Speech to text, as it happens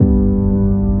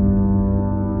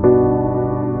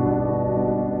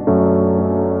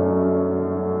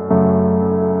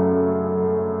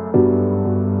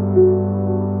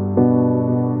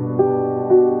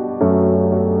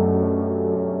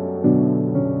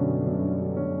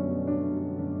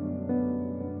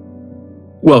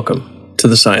Welcome to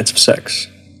the Science of Sex.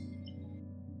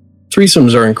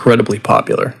 Threesomes are incredibly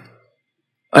popular.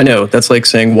 I know, that's like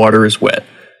saying water is wet,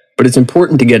 but it's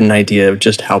important to get an idea of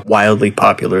just how wildly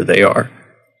popular they are,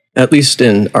 at least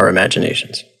in our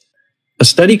imaginations. A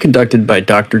study conducted by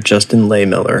Dr. Justin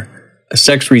Lehmiller, a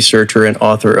sex researcher and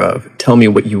author of Tell Me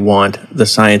What You Want, The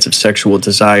Science of Sexual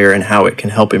Desire and How It Can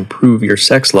Help Improve Your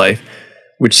Sex Life,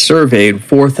 which surveyed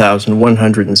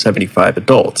 4,175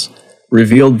 adults,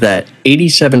 revealed that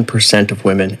 87% of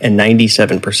women and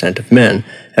 97% of men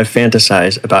have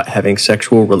fantasized about having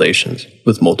sexual relations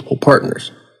with multiple partners.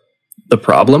 The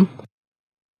problem?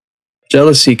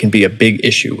 Jealousy can be a big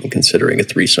issue when considering a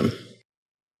threesome.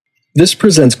 This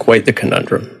presents quite the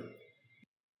conundrum.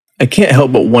 I can't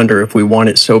help but wonder if we want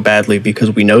it so badly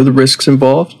because we know the risks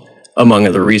involved, among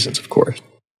other reasons, of course.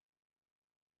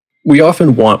 We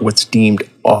often want what's deemed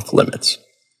off-limits.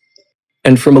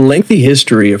 And from a lengthy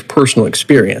history of personal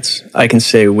experience, I can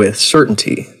say with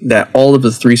certainty that all of the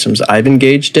threesomes I've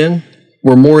engaged in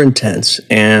were more intense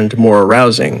and more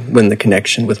arousing when the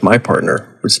connection with my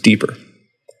partner was deeper.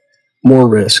 More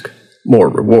risk, more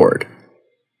reward.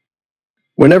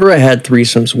 Whenever I had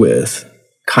threesomes with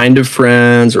kind of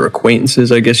friends or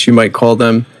acquaintances, I guess you might call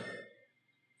them,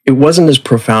 it wasn't as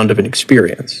profound of an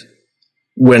experience.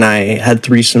 When I had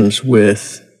threesomes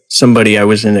with somebody I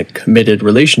was in a committed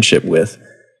relationship with,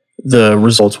 the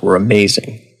results were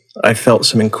amazing. I felt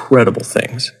some incredible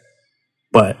things.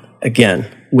 But again,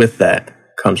 with that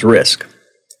comes risk.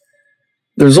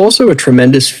 There's also a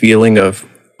tremendous feeling of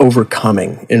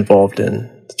overcoming involved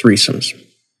in threesomes.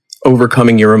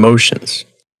 Overcoming your emotions.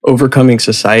 Overcoming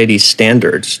society's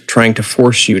standards, trying to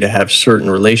force you to have certain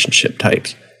relationship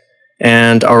types,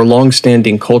 and our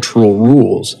long-standing cultural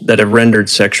rules that have rendered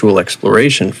sexual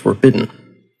exploration forbidden.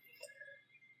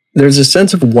 There's a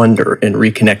sense of wonder in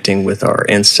reconnecting with our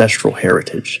ancestral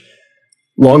heritage.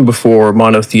 Long before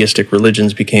monotheistic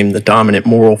religions became the dominant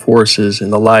moral forces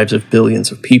in the lives of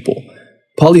billions of people,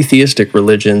 polytheistic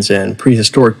religions and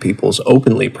prehistoric peoples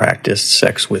openly practiced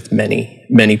sex with many,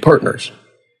 many partners.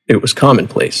 It was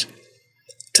commonplace.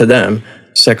 To them,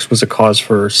 sex was a cause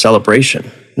for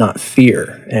celebration, not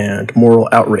fear and moral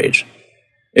outrage.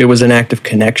 It was an act of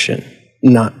connection,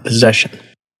 not possession.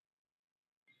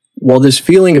 While this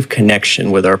feeling of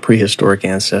connection with our prehistoric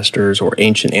ancestors or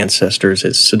ancient ancestors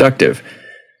is seductive,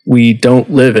 we don't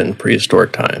live in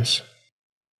prehistoric times.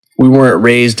 We weren't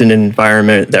raised in an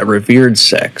environment that revered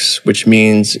sex, which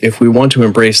means if we want to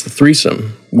embrace the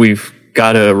threesome, we've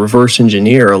got to reverse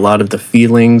engineer a lot of the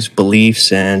feelings,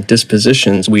 beliefs, and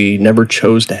dispositions we never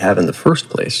chose to have in the first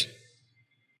place.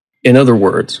 In other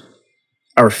words,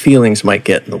 our feelings might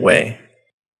get in the way.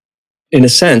 In a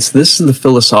sense, this is the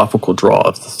philosophical draw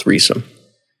of the threesome.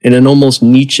 In an almost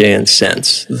Nietzschean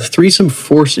sense, the threesome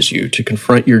forces you to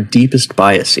confront your deepest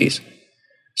biases.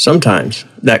 Sometimes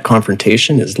that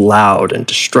confrontation is loud and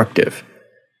destructive,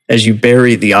 as you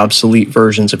bury the obsolete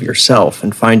versions of yourself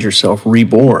and find yourself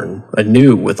reborn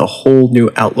anew with a whole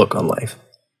new outlook on life.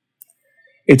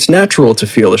 It's natural to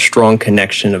feel a strong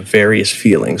connection of various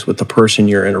feelings with the person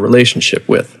you're in a relationship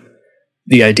with.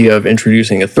 The idea of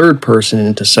introducing a third person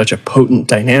into such a potent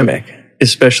dynamic,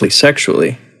 especially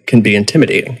sexually, can be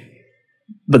intimidating.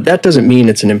 But that doesn't mean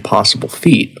it's an impossible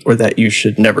feat or that you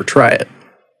should never try it.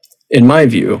 In my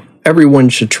view, everyone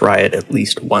should try it at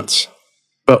least once.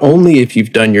 But only if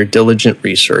you've done your diligent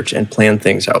research and planned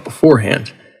things out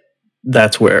beforehand.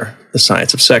 That's where the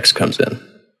science of sex comes in.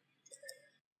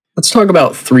 Let's talk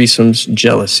about threesomes,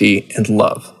 jealousy, and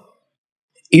love.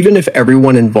 Even if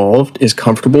everyone involved is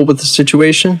comfortable with the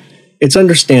situation, it's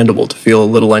understandable to feel a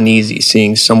little uneasy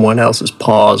seeing someone else's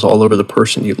paws all over the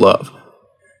person you love.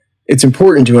 It's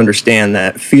important to understand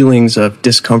that feelings of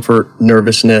discomfort,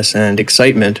 nervousness, and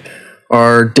excitement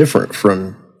are different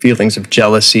from feelings of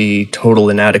jealousy, total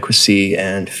inadequacy,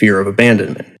 and fear of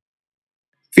abandonment.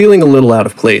 Feeling a little out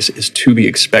of place is to be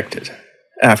expected.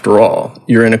 After all,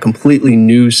 you're in a completely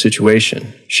new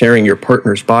situation, sharing your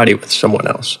partner's body with someone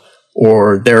else,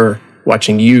 or they're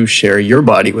watching you share your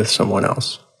body with someone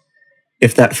else.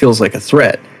 If that feels like a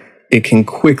threat, it can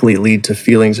quickly lead to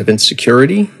feelings of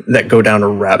insecurity that go down a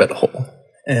rabbit hole,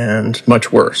 and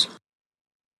much worse.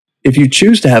 If you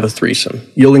choose to have a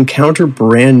threesome, you'll encounter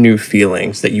brand new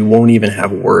feelings that you won't even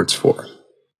have words for.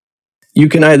 You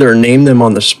can either name them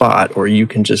on the spot, or you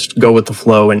can just go with the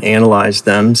flow and analyze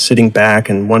them, sitting back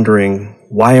and wondering,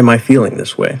 why am I feeling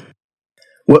this way?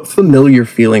 What familiar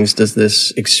feelings does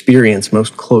this experience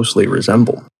most closely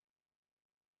resemble?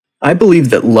 I believe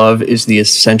that love is the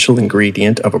essential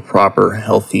ingredient of a proper,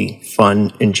 healthy,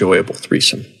 fun, enjoyable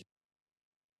threesome.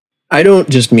 I don't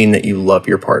just mean that you love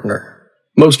your partner.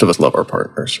 Most of us love our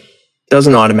partners.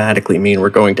 doesn't automatically mean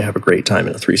we're going to have a great time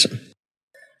in a threesome.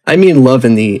 I mean love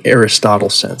in the Aristotle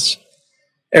sense.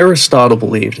 Aristotle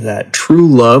believed that true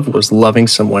love was loving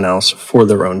someone else for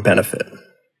their own benefit.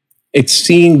 It's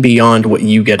seeing beyond what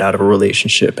you get out of a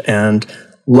relationship and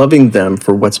loving them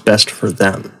for what's best for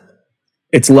them.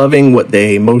 It's loving what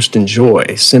they most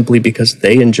enjoy simply because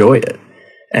they enjoy it.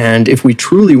 And if we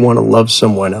truly want to love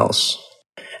someone else,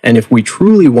 and if we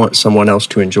truly want someone else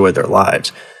to enjoy their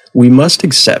lives, we must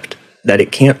accept that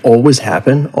it can't always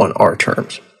happen on our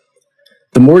terms.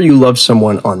 The more you love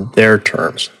someone on their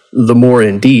terms, the more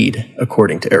indeed,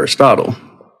 according to Aristotle,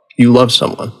 you love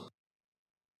someone.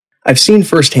 I've seen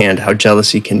firsthand how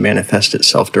jealousy can manifest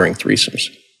itself during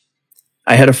threesomes.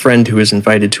 I had a friend who was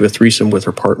invited to a threesome with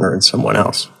her partner and someone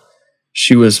else.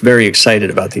 She was very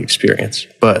excited about the experience,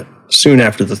 but soon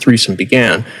after the threesome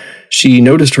began, she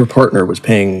noticed her partner was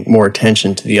paying more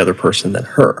attention to the other person than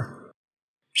her.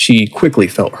 She quickly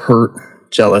felt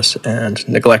hurt, jealous, and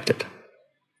neglected.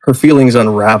 Her feelings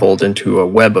unraveled into a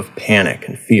web of panic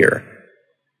and fear.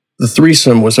 The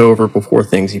threesome was over before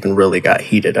things even really got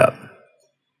heated up.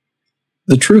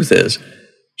 The truth is,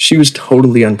 she was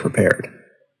totally unprepared.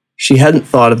 She hadn't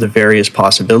thought of the various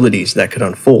possibilities that could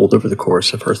unfold over the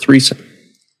course of her threesome.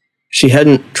 She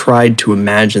hadn't tried to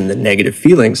imagine the negative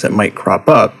feelings that might crop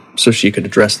up so she could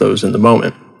address those in the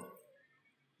moment.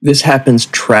 This happens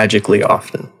tragically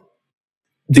often.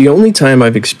 The only time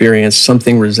I've experienced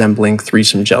something resembling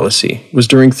threesome jealousy was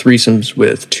during threesomes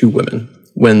with two women,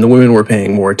 when the women were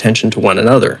paying more attention to one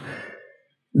another.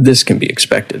 This can be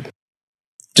expected.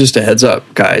 Just a heads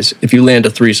up, guys, if you land a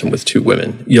threesome with two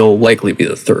women, you'll likely be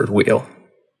the third wheel.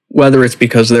 Whether it's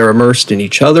because they're immersed in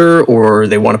each other or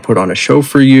they want to put on a show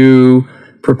for you,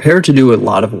 prepare to do a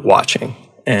lot of watching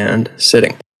and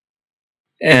sitting.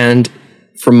 And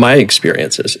from my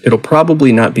experiences, it'll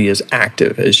probably not be as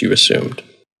active as you assumed.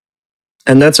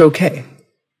 And that's okay.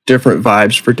 Different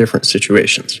vibes for different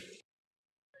situations.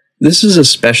 This is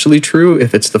especially true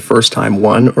if it's the first time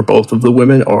one or both of the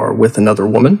women are with another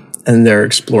woman and they're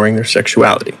exploring their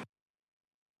sexuality.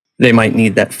 They might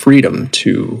need that freedom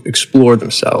to explore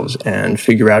themselves and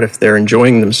figure out if they're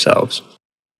enjoying themselves.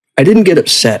 I didn't get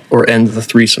upset or end the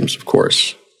threesomes, of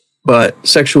course, but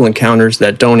sexual encounters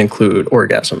that don't include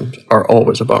orgasms are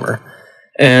always a bummer.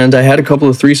 And I had a couple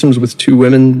of threesomes with two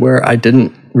women where I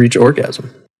didn't reach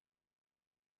orgasm.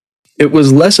 It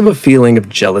was less of a feeling of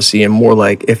jealousy and more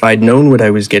like if I'd known what I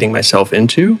was getting myself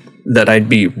into, that I'd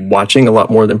be watching a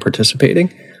lot more than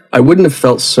participating, I wouldn't have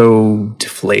felt so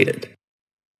deflated.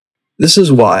 This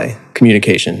is why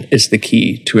communication is the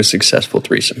key to a successful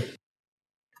threesome.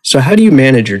 So how do you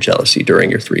manage your jealousy during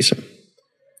your threesome?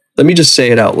 Let me just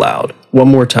say it out loud, one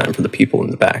more time for the people in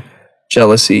the back.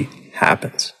 Jealousy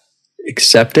happens.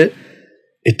 Accept it.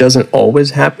 It doesn't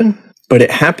always happen, but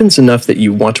it happens enough that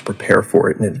you want to prepare for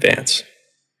it in advance.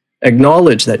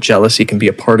 Acknowledge that jealousy can be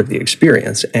a part of the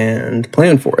experience and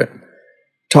plan for it.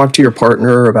 Talk to your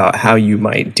partner about how you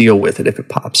might deal with it if it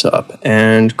pops up,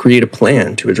 and create a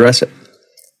plan to address it.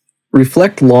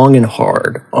 Reflect long and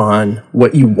hard on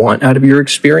what you want out of your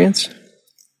experience.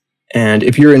 And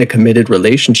if you're in a committed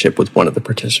relationship with one of the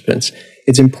participants,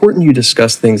 it's important you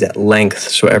discuss things at length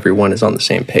so everyone is on the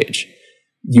same page.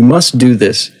 You must do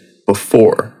this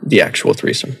before the actual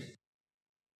threesome.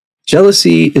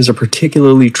 Jealousy is a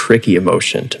particularly tricky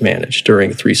emotion to manage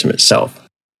during a threesome itself.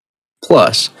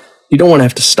 Plus, you don't want to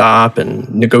have to stop and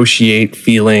negotiate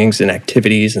feelings and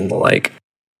activities and the like.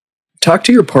 Talk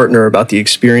to your partner about the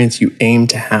experience you aim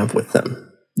to have with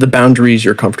them, the boundaries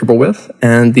you're comfortable with,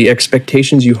 and the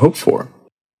expectations you hope for.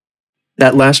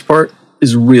 That last part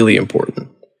is really important.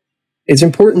 It's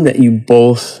important that you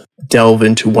both delve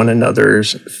into one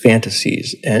another's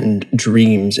fantasies and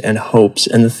dreams and hopes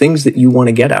and the things that you want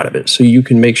to get out of it so you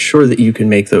can make sure that you can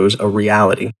make those a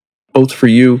reality, both for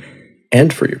you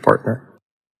and for your partner.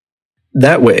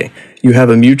 That way, you have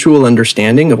a mutual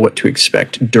understanding of what to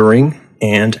expect during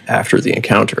and after the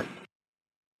encounter.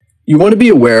 You want to be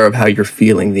aware of how you're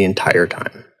feeling the entire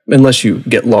time, unless you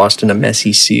get lost in a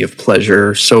messy sea of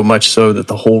pleasure, so much so that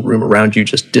the whole room around you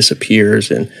just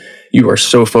disappears and you are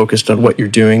so focused on what you're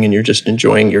doing and you're just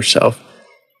enjoying yourself.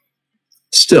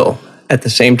 Still, at the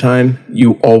same time,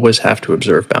 you always have to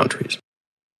observe boundaries.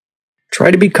 Try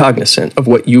to be cognizant of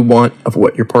what you want, of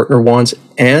what your partner wants,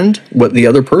 and what the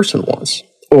other person wants.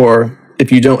 Or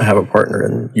if you don't have a partner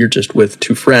and you're just with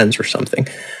two friends or something,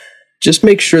 just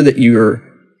make sure that you're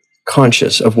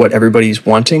conscious of what everybody's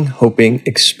wanting, hoping,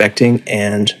 expecting,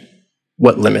 and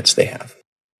what limits they have.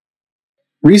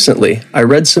 Recently, I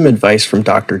read some advice from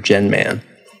Dr. Jen Mann.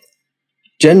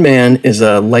 Jen Mann is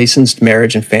a licensed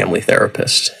marriage and family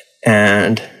therapist,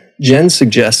 and Jen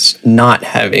suggests not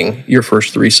having your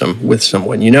first threesome with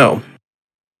someone you know.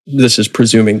 This is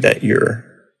presuming that you're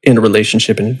in a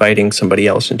relationship and inviting somebody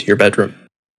else into your bedroom.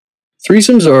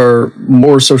 Threesomes are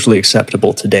more socially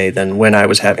acceptable today than when I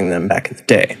was having them back in the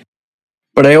day.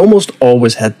 But I almost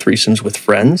always had threesomes with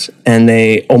friends, and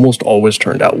they almost always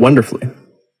turned out wonderfully.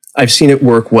 I've seen it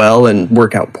work well and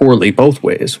work out poorly both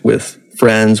ways, with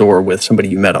friends or with somebody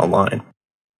you met online.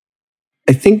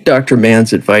 I think Dr.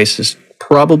 Mann's advice is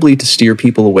probably to steer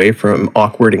people away from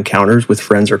awkward encounters with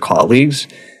friends or colleagues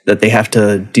that they have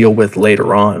to deal with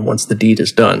later on once the deed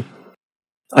is done.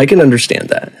 I can understand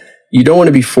that. You don't want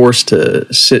to be forced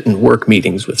to sit in work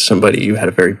meetings with somebody you had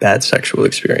a very bad sexual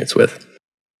experience with.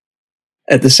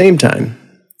 At the same time,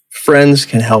 friends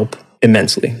can help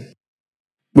immensely.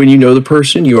 When you know the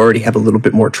person, you already have a little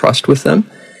bit more trust with them,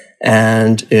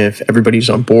 and if everybody's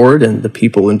on board and the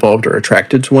people involved are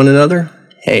attracted to one another,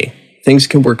 hey, things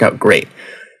can work out great.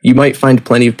 You might find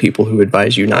plenty of people who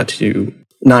advise you not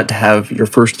to have your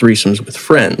first threesomes with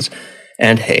friends,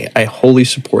 and hey, I wholly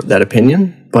support that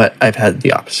opinion, but I've had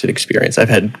the opposite experience. I've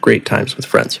had great times with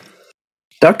friends.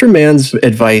 Dr. Mann's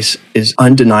advice is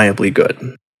undeniably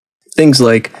good. Things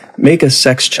like make a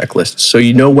sex checklist so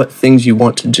you know what things you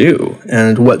want to do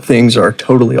and what things are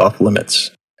totally off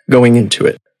limits going into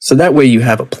it. So that way you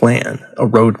have a plan, a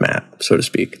roadmap, so to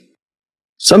speak.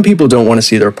 Some people don't want to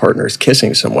see their partners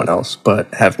kissing someone else,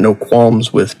 but have no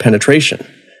qualms with penetration.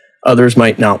 Others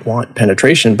might not want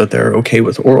penetration, but they're okay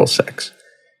with oral sex.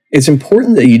 It's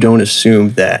important that you don't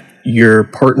assume that your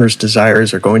partner's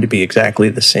desires are going to be exactly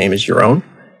the same as your own.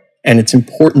 And it's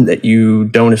important that you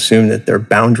don't assume that their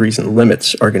boundaries and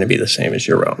limits are going to be the same as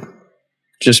your own.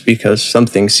 Just because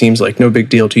something seems like no big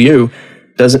deal to you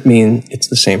doesn't mean it's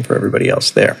the same for everybody else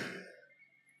there.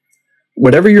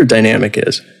 Whatever your dynamic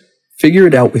is, figure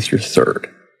it out with your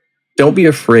third. Don't be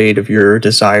afraid of your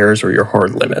desires or your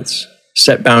hard limits.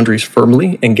 Set boundaries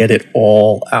firmly and get it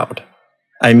all out.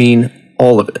 I mean,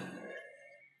 all of it.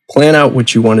 Plan out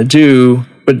what you want to do,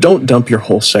 but don't dump your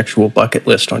whole sexual bucket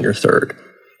list on your third.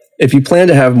 If you plan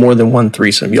to have more than one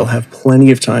threesome, you'll have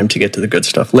plenty of time to get to the good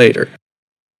stuff later.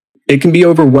 It can be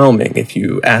overwhelming if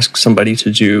you ask somebody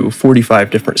to do 45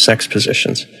 different sex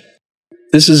positions.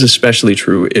 This is especially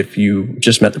true if you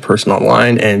just met the person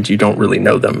online and you don't really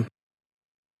know them.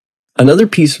 Another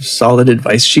piece of solid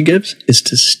advice she gives is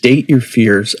to state your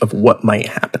fears of what might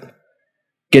happen.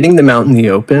 Getting them out in the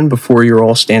open before you're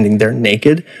all standing there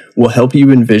naked will help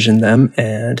you envision them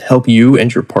and help you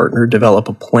and your partner develop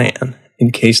a plan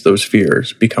in case those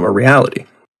fears become a reality.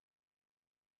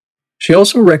 She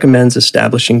also recommends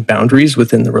establishing boundaries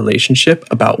within the relationship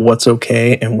about what's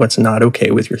okay and what's not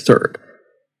okay with your third.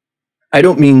 I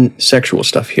don't mean sexual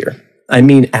stuff here. I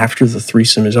mean after the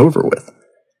threesome is over with.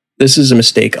 This is a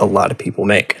mistake a lot of people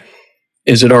make.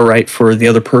 Is it all right for the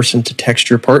other person to text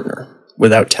your partner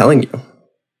without telling you?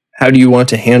 How do you want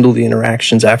to handle the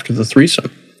interactions after the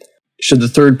threesome? Should the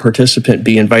third participant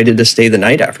be invited to stay the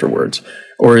night afterwards?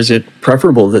 Or is it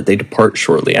preferable that they depart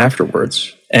shortly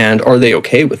afterwards? And are they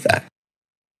okay with that?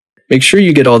 Make sure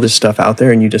you get all this stuff out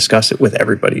there and you discuss it with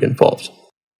everybody involved.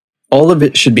 All of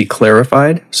it should be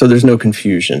clarified so there's no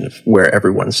confusion of where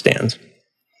everyone stands.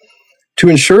 To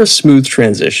ensure a smooth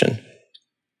transition,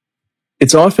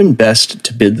 it's often best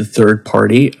to bid the third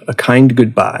party a kind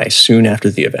goodbye soon after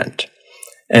the event,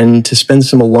 and to spend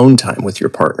some alone time with your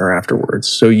partner afterwards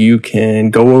so you can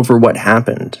go over what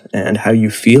happened and how you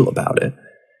feel about it.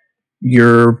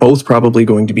 You're both probably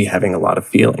going to be having a lot of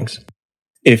feelings.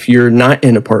 If you're not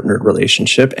in a partnered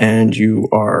relationship and you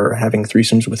are having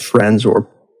threesomes with friends or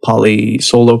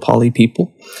solo poly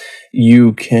people,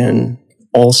 you can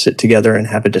all sit together and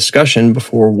have a discussion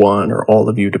before one or all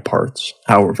of you departs,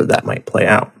 however that might play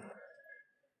out.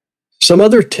 Some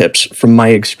other tips from my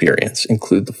experience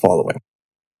include the following.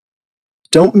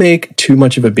 Don't make too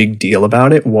much of a big deal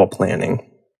about it while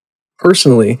planning.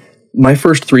 Personally, my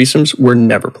first threesomes were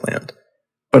never planned,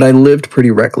 but I lived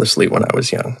pretty recklessly when I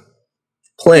was young.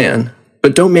 Plan,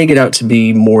 but don't make it out to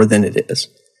be more than it is.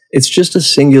 It's just a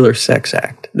singular sex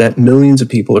act that millions of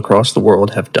people across the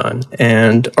world have done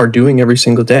and are doing every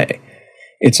single day.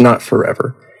 It's not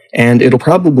forever, and it'll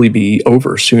probably be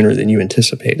over sooner than you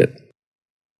anticipated.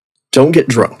 Don't get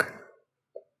drunk.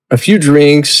 A few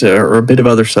drinks or a bit of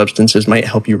other substances might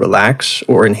help you relax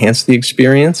or enhance the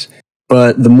experience,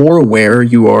 but the more aware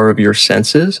you are of your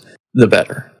senses, the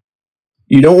better.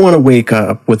 You don't want to wake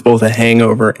up with both a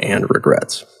hangover and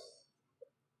regrets.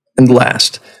 And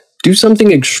last, do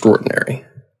something extraordinary.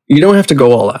 You don't have to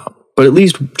go all out, but at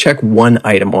least check one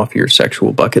item off your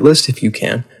sexual bucket list if you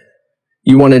can.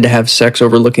 You wanted to have sex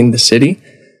overlooking the city?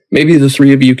 Maybe the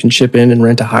three of you can chip in and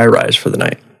rent a high-rise for the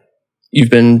night. You've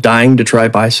been dying to try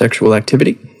bisexual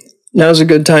activity? Now's a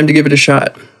good time to give it a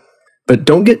shot. But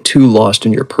don't get too lost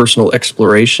in your personal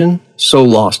exploration, so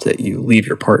lost that you leave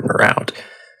your partner out.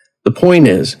 The point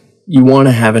is, you want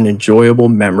to have an enjoyable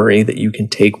memory that you can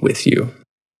take with you.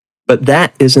 But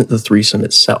that isn't the threesome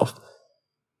itself.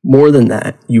 More than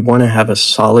that, you want to have a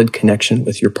solid connection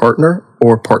with your partner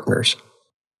or partners.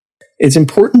 It's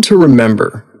important to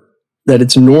remember that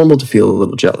it's normal to feel a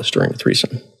little jealous during a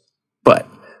threesome. But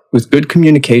with good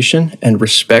communication and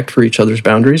respect for each other's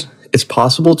boundaries, it's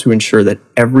possible to ensure that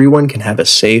everyone can have a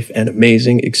safe and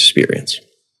amazing experience.